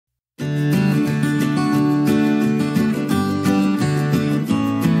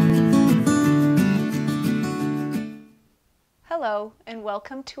Hello, and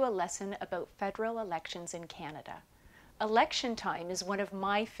welcome to a lesson about federal elections in Canada. Election time is one of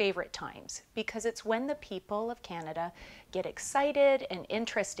my favorite times because it's when the people of Canada get excited and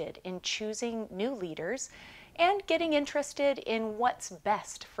interested in choosing new leaders and getting interested in what's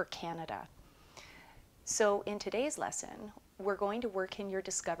best for Canada. So in today's lesson, we're going to work in your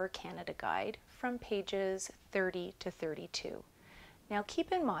Discover Canada guide from pages 30 to 32. Now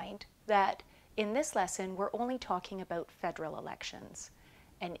keep in mind that in this lesson, we're only talking about federal elections.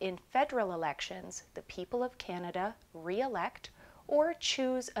 And in federal elections, the people of Canada re-elect or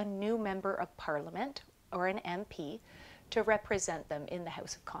choose a new member of Parliament, or an MP, to represent them in the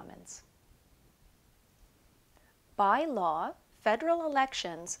House of Commons. By law, federal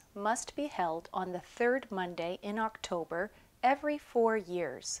elections must be held on the third Monday in October every 4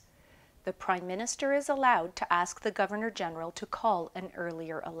 years. The Prime Minister is allowed to ask the Governor-General to call an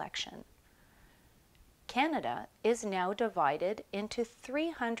earlier election. Canada is now divided into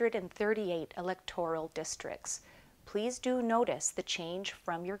 338 electoral districts. Please do notice the change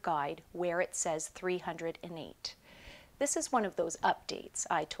from your guide where it says 308. This is one of those updates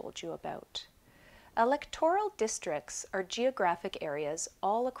I told you about. Electoral districts are geographic areas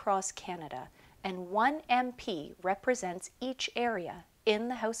all across Canada, and one MP represents each area in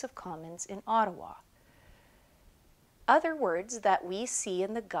the House of Commons in Ottawa. Other words that we see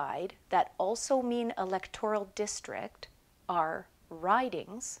in the guide that also mean electoral district are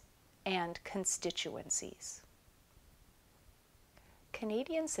ridings and constituencies.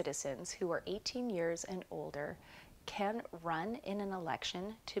 Canadian citizens who are 18 years and older can run in an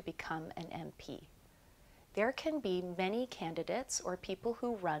election to become an MP. There can be many candidates or people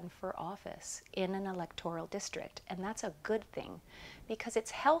who run for office in an electoral district, and that's a good thing because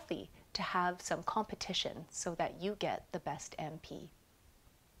it's healthy to have some competition so that you get the best MP.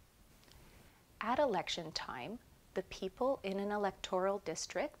 At election time, the people in an electoral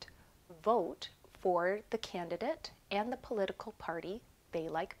district vote for the candidate and the political party they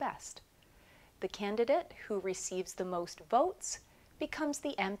like best. The candidate who receives the most votes becomes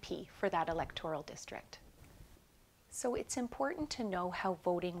the MP for that electoral district. So it's important to know how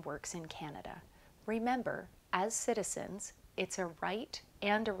voting works in Canada. Remember, as citizens, it's a right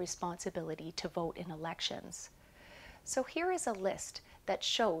and a responsibility to vote in elections. So here is a list that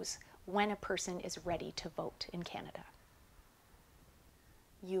shows when a person is ready to vote in Canada.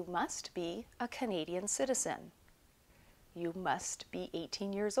 You must be a Canadian citizen. You must be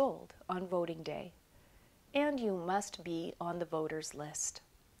 18 years old on voting day. And you must be on the voters list.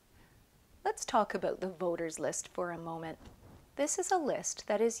 Let's talk about the voters list for a moment. This is a list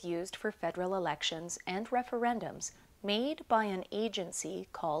that is used for federal elections and referendums made by an agency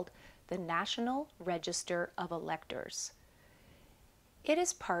called the National Register of Electors. It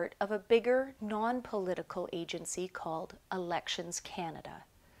is part of a bigger non-political agency called Elections Canada.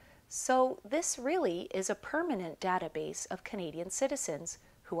 So this really is a permanent database of Canadian citizens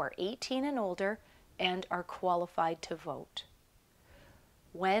who are 18 and older and are qualified to vote.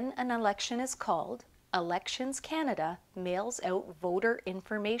 When an election is called, Elections Canada mails out voter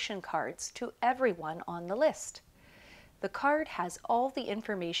information cards to everyone on the list. The card has all the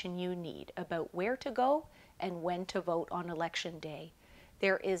information you need about where to go and when to vote on election day.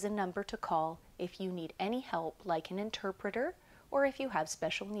 There is a number to call if you need any help, like an interpreter, or if you have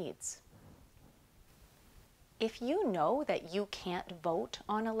special needs. If you know that you can't vote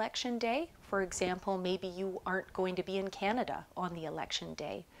on election day, for example, maybe you aren't going to be in Canada on the election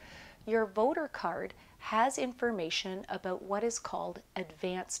day, your voter card has information about what is called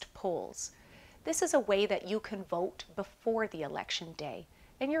advanced polls. This is a way that you can vote before the election day,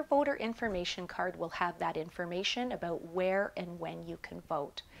 and your voter information card will have that information about where and when you can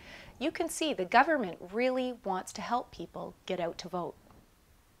vote. You can see the government really wants to help people get out to vote.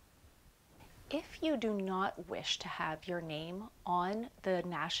 If you do not wish to have your name on the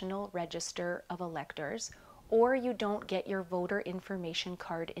National Register of Electors, or you don't get your voter information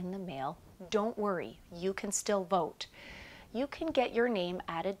card in the mail, don't worry, you can still vote. You can get your name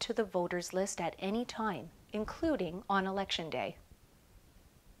added to the voters list at any time, including on election day.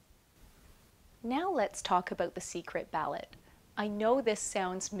 Now let's talk about the secret ballot. I know this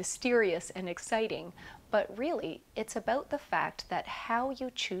sounds mysterious and exciting, but really it's about the fact that how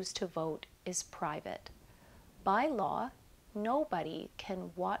you choose to vote is private. By law, nobody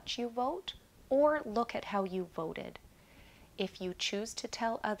can watch you vote or look at how you voted. If you choose to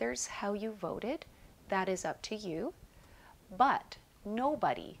tell others how you voted, that is up to you. But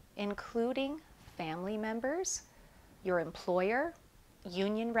nobody, including family members, your employer,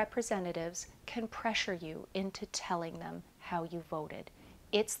 union representatives, can pressure you into telling them how you voted.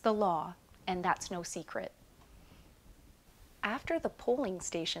 It's the law, and that's no secret. After the polling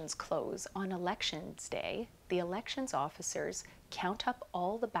stations close on Elections Day, the elections officers count up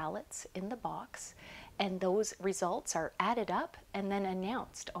all the ballots in the box, and those results are added up and then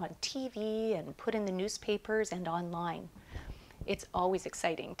announced on TV and put in the newspapers and online. It's always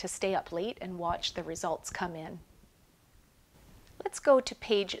exciting to stay up late and watch the results come in. Let's go to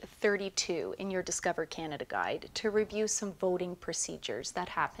page 32 in your Discover Canada guide to review some voting procedures that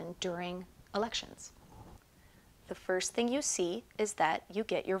happen during elections. The first thing you see is that you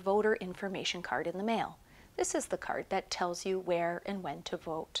get your voter information card in the mail. This is the card that tells you where and when to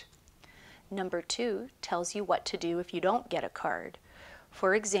vote. Number 2 tells you what to do if you don't get a card.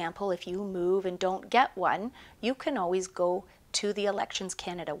 For example, if you move and don't get one, you can always go to the Elections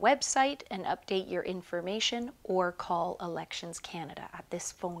Canada website and update your information, or call Elections Canada at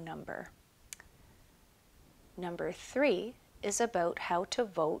this phone number. Number 3 is about how to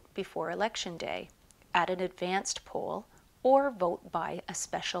vote before Election Day, at an advanced poll, or vote by a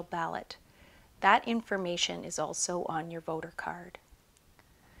special ballot. That information is also on your voter card.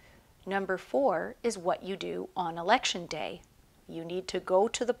 Number 4 is what you do on Election Day. You need to go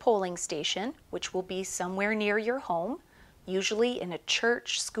to the polling station, which will be somewhere near your home, usually in a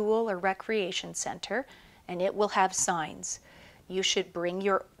church, school, or recreation center, and it will have signs. You should bring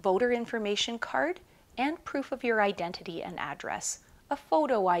your voter information card and proof of your identity and address. A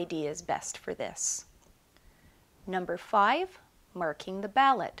photo ID is best for this. Number 5, marking the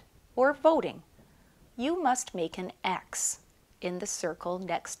ballot, or voting. You must make an X in the circle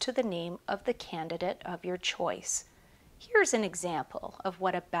next to the name of the candidate of your choice. Here's an example of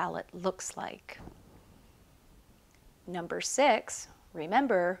what a ballot looks like. Number 6,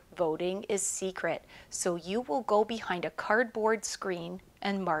 remember, voting is secret, so you will go behind a cardboard screen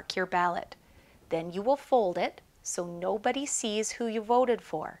and mark your ballot. Then you will fold it so nobody sees who you voted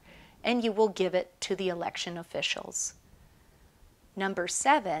for, and you will give it to the election officials. Number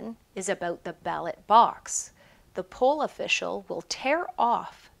 7 is about the ballot box. The poll official will tear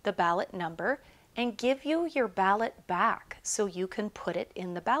off the ballot number and give you your ballot back so you can put it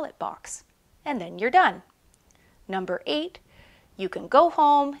in the ballot box. And then you're done. Number 8, you can go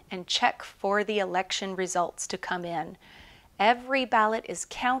home and check for the election results to come in. Every ballot is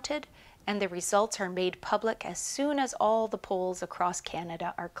counted, and the results are made public as soon as all the polls across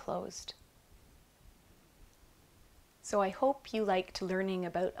Canada are closed. So I hope you liked learning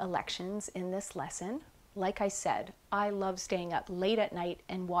about elections in this lesson. Like I said, I love staying up late at night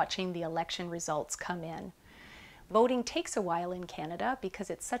and watching the election results come in. Voting takes a while in Canada because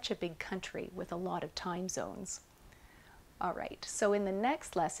it's such a big country with a lot of time zones. All right, so in the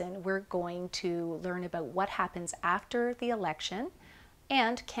next lesson, we're going to learn about what happens after the election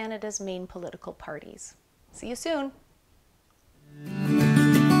and Canada's main political parties. See you soon.